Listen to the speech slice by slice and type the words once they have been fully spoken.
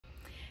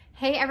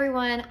Hey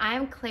everyone,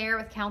 I'm Claire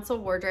with Council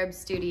Wardrobe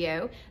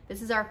Studio.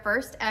 This is our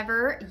first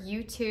ever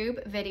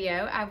YouTube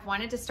video. I've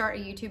wanted to start a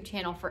YouTube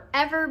channel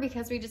forever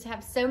because we just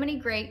have so many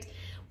great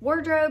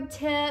wardrobe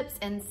tips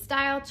and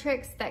style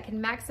tricks that can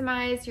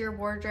maximize your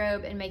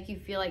wardrobe and make you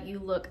feel like you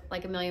look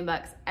like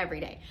 $1,000,000 every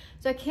day.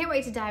 So I can't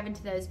wait to dive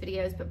into those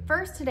videos. But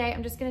first today,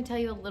 I'm just gonna tell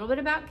you a little bit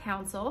about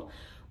Council.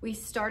 We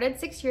started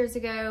 6 years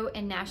ago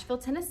in Nashville,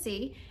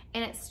 Tennessee,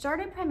 and it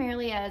started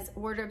primarily as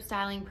wardrobe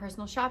styling,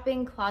 personal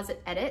shopping, closet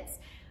edits,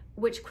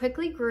 which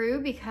quickly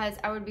grew because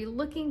I would be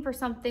looking for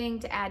something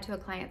to add to a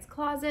client's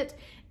closet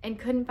and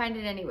couldn't find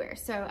it anywhere.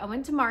 So I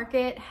went to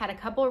market, had a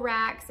couple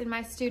racks in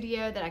my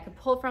studio that I could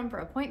pull from for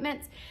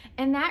appointments,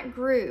 and that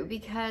grew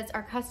because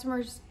our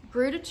customers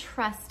grew to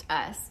trust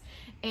us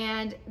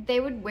and they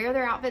would wear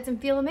their outfits and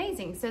feel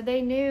amazing. So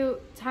they knew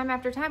time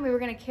after time we were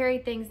gonna carry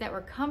things that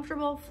were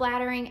comfortable,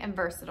 flattering, and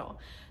versatile.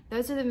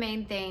 Those are the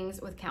main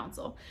things with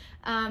Council.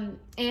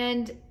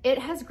 And it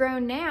has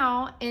grown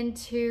now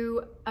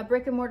into a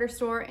brick and mortar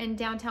store in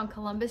downtown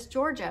Columbus,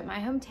 Georgia, my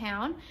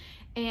hometown.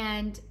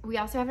 And we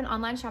also have an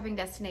online shopping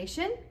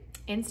destination,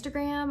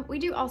 Instagram. We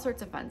do all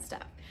sorts of fun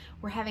stuff.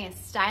 We're having a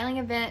styling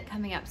event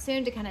coming up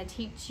soon to kind of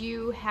teach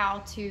you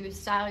how to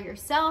style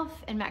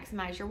yourself and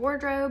maximize your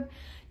wardrobe.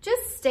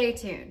 Just stay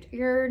tuned.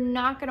 You're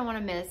not gonna wanna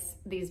miss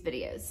these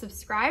videos.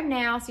 Subscribe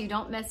now so you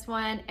don't miss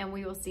one, and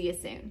we will see you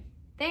soon.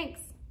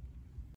 Thanks.